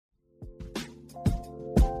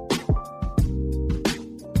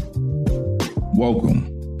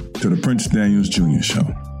Welcome to the Prince Daniels Jr. Show.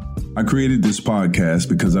 I created this podcast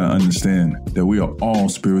because I understand that we are all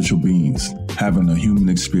spiritual beings having a human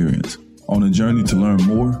experience on a journey to learn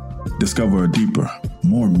more, discover a deeper,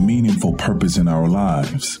 more meaningful purpose in our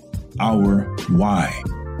lives, our why.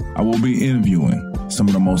 I will be interviewing some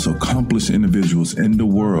of the most accomplished individuals in the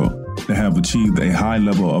world that have achieved a high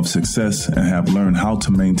level of success and have learned how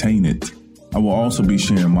to maintain it. I will also be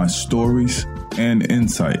sharing my stories and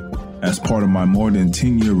insight as part of my more than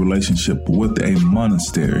 10-year relationship with a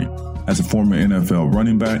monastery as a former NFL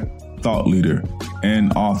running back, thought leader,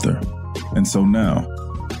 and author. And so now,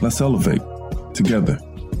 let's elevate together.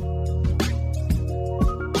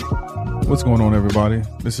 What's going on, everybody?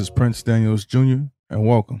 This is Prince Daniels Jr., and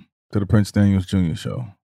welcome to the Prince Daniels Jr. Show.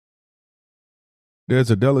 There's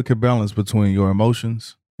a delicate balance between your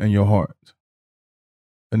emotions and your heart.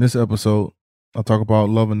 In this episode, I'll talk about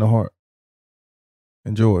loving the heart.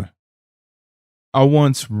 Enjoy. I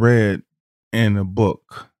once read in a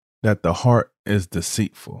book that the heart is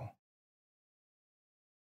deceitful.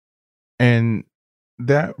 And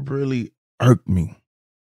that really irked me.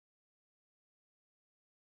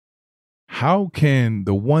 How can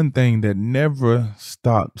the one thing that never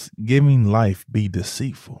stops giving life be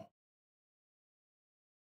deceitful?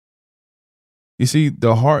 You see,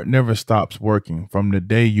 the heart never stops working from the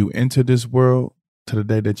day you enter this world to the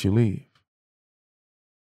day that you leave.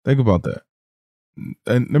 Think about that.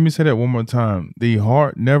 And let me say that one more time. The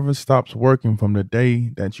heart never stops working from the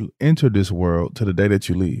day that you enter this world to the day that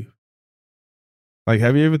you leave. Like,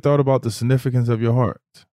 have you ever thought about the significance of your heart?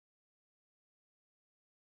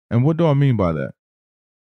 And what do I mean by that?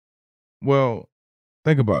 Well,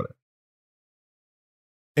 think about it.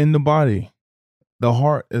 In the body, the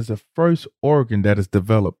heart is the first organ that is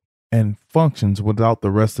developed and functions without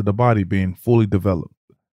the rest of the body being fully developed.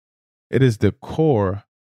 It is the core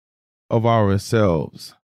of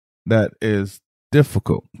ourselves that is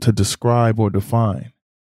difficult to describe or define,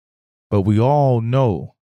 but we all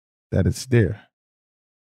know that it's there.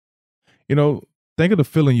 You know, think of the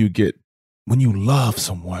feeling you get when you love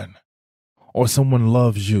someone or someone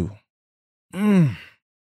loves you.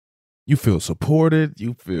 You feel supported,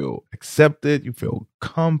 you feel accepted, you feel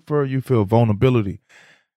comfort, you feel vulnerability.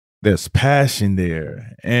 There's passion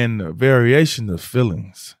there and a variation of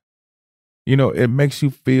feelings. You know, it makes you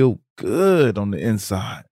feel good on the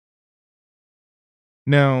inside.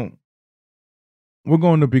 Now, we're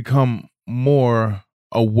going to become more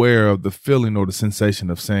aware of the feeling or the sensation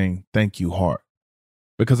of saying, thank you, heart,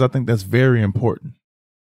 because I think that's very important.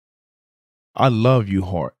 I love you,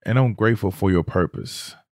 heart, and I'm grateful for your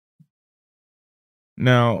purpose.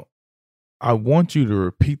 Now, I want you to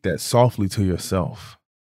repeat that softly to yourself.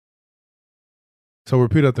 So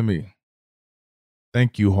repeat after me.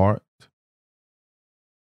 Thank you, heart.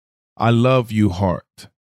 I love you, heart.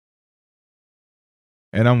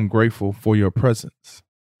 And I'm grateful for your presence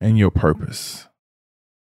and your purpose.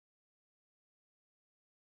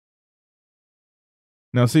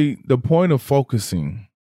 Now, see, the point of focusing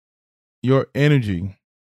your energy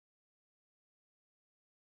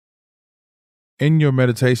in your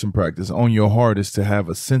meditation practice on your heart is to have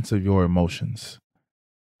a sense of your emotions.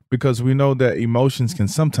 Because we know that emotions can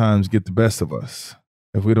sometimes get the best of us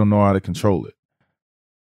if we don't know how to control it.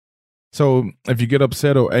 So if you get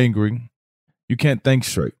upset or angry, you can't think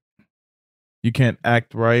straight. You can't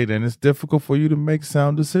act right, and it's difficult for you to make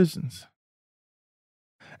sound decisions.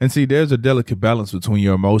 And see, there's a delicate balance between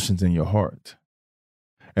your emotions and your heart.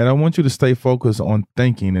 And I want you to stay focused on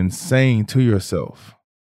thinking and saying to yourself,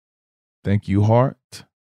 thank you, heart.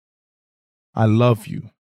 I love you.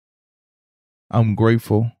 I'm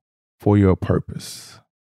grateful for your purpose.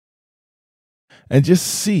 And just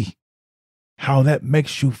see how that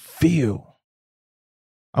makes you feel.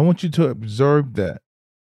 I want you to observe that.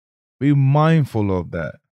 Be mindful of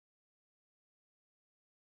that.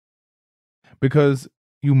 Because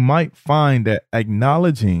you might find that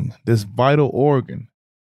acknowledging this vital organ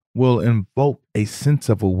will invoke a sense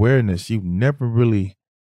of awareness you've never really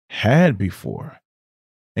had before.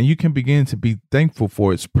 And you can begin to be thankful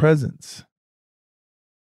for its presence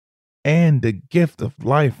and the gift of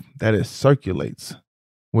life that it circulates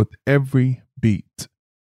with every beat.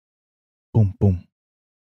 Boom, boom.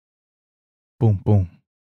 Boom, boom.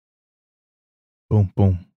 Boom,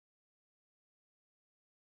 boom.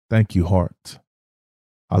 Thank you, heart.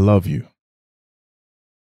 I love you.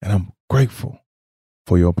 And I'm grateful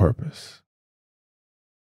for your purpose.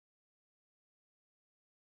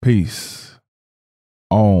 Peace.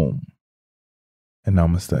 Om. And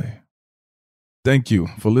namaste. Thank you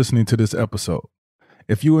for listening to this episode.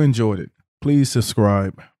 If you enjoyed it, please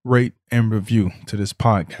subscribe, rate, and review to this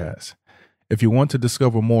podcast. If you want to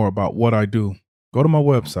discover more about what I do, go to my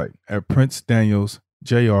website at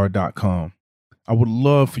princedanielsjr.com. I would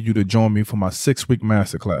love for you to join me for my 6-week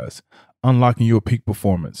masterclass, Unlocking Your Peak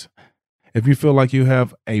Performance. If you feel like you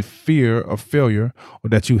have a fear of failure or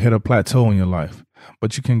that you hit a plateau in your life,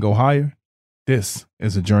 but you can go higher, this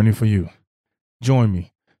is a journey for you. Join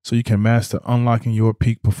me so you can master unlocking your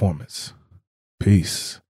peak performance.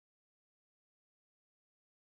 Peace.